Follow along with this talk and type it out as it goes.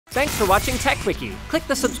Thanks for watching Tech Quickie. Click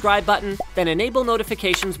the subscribe button, then enable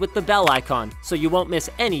notifications with the bell icon so you won't miss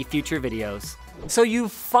any future videos. So you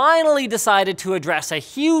finally decided to address a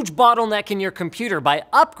huge bottleneck in your computer by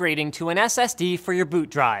upgrading to an SSD for your boot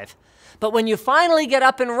drive. But when you finally get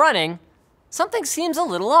up and running, something seems a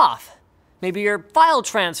little off. Maybe your file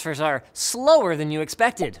transfers are slower than you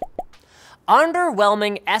expected.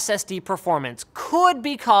 Underwhelming SSD performance could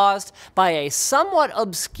be caused by a somewhat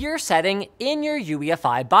obscure setting in your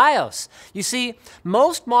UEFI BIOS. You see,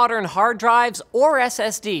 most modern hard drives or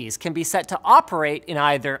SSDs can be set to operate in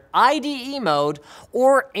either IDE mode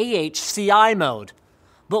or AHCI mode.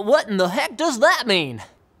 But what in the heck does that mean?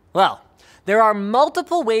 Well, there are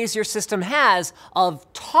multiple ways your system has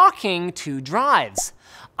of talking to drives.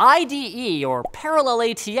 IDE, or parallel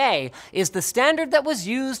ATA, is the standard that was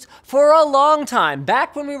used for a long time,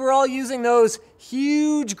 back when we were all using those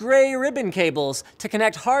huge gray ribbon cables to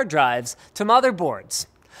connect hard drives to motherboards.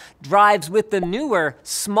 Drives with the newer,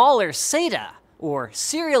 smaller SATA, or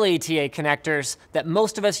serial ATA connectors that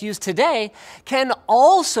most of us use today, can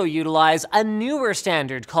also utilize a newer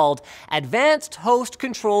standard called Advanced Host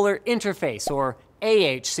Controller Interface, or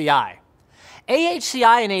AHCI.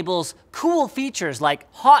 AHCI enables cool features like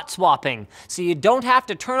hot swapping, so you don't have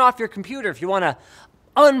to turn off your computer if you want to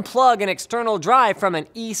unplug an external drive from an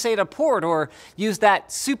eSATA port or use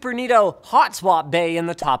that super neato hot swap bay in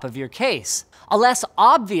the top of your case. A less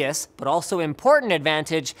obvious, but also important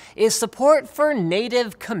advantage is support for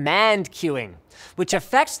native command queuing, which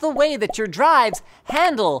affects the way that your drives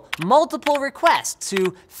handle multiple requests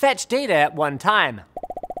to fetch data at one time.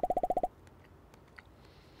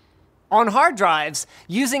 On hard drives,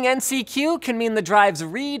 using NCQ can mean the drive's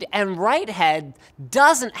read and write head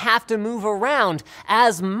doesn't have to move around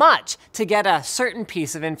as much to get a certain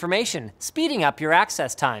piece of information, speeding up your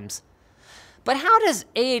access times. But how does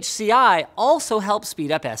AHCI also help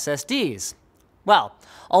speed up SSDs? Well,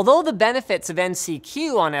 although the benefits of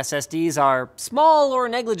NCQ on SSDs are small or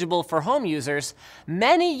negligible for home users,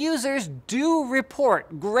 many users do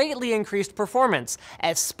report greatly increased performance,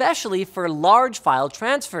 especially for large file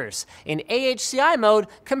transfers in AHCI mode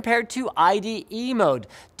compared to IDE mode,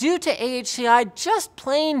 due to AHCI just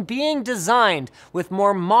plain being designed with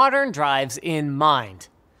more modern drives in mind.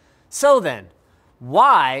 So then,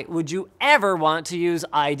 why would you ever want to use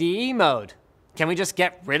IDE mode? Can we just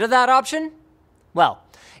get rid of that option? Well,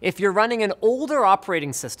 if you're running an older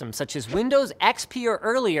operating system, such as Windows XP or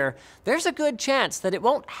earlier, there's a good chance that it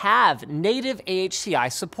won't have native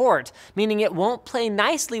AHCI support, meaning it won't play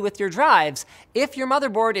nicely with your drives if your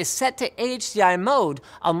motherboard is set to AHCI mode,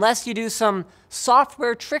 unless you do some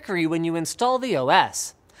software trickery when you install the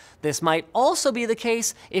OS. This might also be the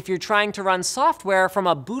case if you're trying to run software from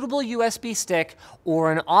a bootable USB stick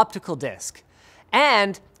or an optical disc.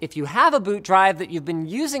 And if you have a boot drive that you've been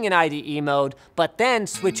using in IDE mode, but then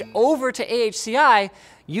switch over to AHCI,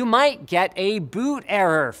 you might get a boot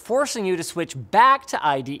error, forcing you to switch back to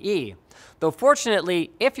IDE. Though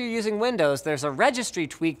fortunately, if you're using Windows, there's a registry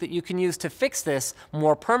tweak that you can use to fix this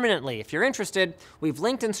more permanently. If you're interested, we've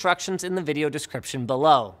linked instructions in the video description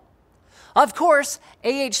below. Of course,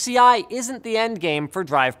 AHCI isn't the end game for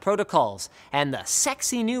drive protocols, and the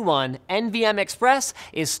sexy new one, NVMe Express,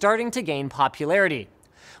 is starting to gain popularity.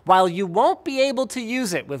 While you won't be able to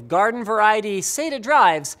use it with garden variety SATA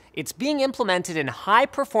drives, it's being implemented in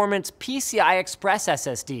high-performance PCI Express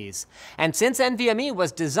SSDs. And since NVMe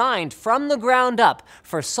was designed from the ground up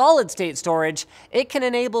for solid-state storage, it can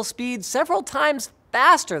enable speeds several times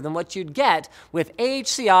faster than what you'd get with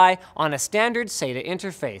AHCI on a standard SATA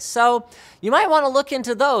interface. So you might want to look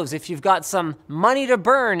into those if you've got some money to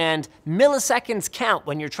burn and milliseconds count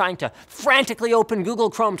when you're trying to frantically open Google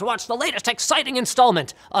Chrome to watch the latest exciting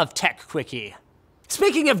installment of Tech Quickie.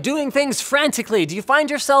 Speaking of doing things frantically, do you find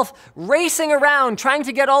yourself racing around trying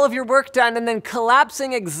to get all of your work done and then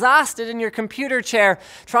collapsing exhausted in your computer chair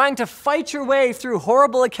trying to fight your way through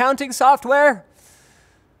horrible accounting software?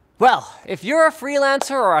 Well, if you're a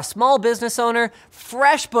freelancer or a small business owner,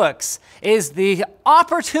 FreshBooks is the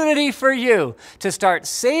opportunity for you to start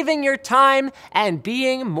saving your time and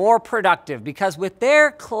being more productive, because with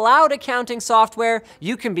their cloud accounting software,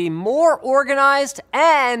 you can be more organized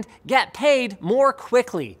and get paid more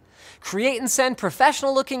quickly. Create and send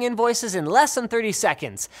professional-looking invoices in less than 30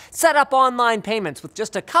 seconds. Set up online payments with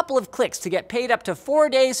just a couple of clicks to get paid up to 4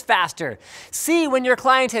 days faster. See when your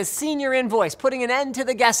client has seen your invoice, putting an end to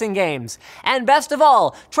the guessing games. And best of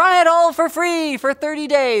all, try it all for free for 30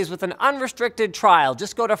 days with an unrestricted trial.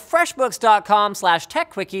 Just go to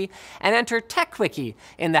freshbooks.com/techquickie and enter TechQuickie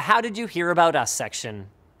in the How Did You Hear About Us section.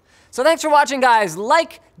 So thanks for watching, guys.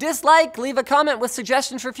 Like, dislike, leave a comment with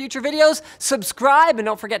suggestions for future videos, subscribe, and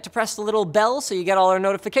don't forget to press the little bell so you get all our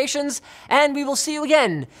notifications. And we will see you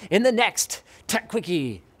again in the next Tech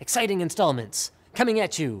Quickie exciting installments coming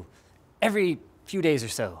at you every few days or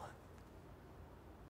so.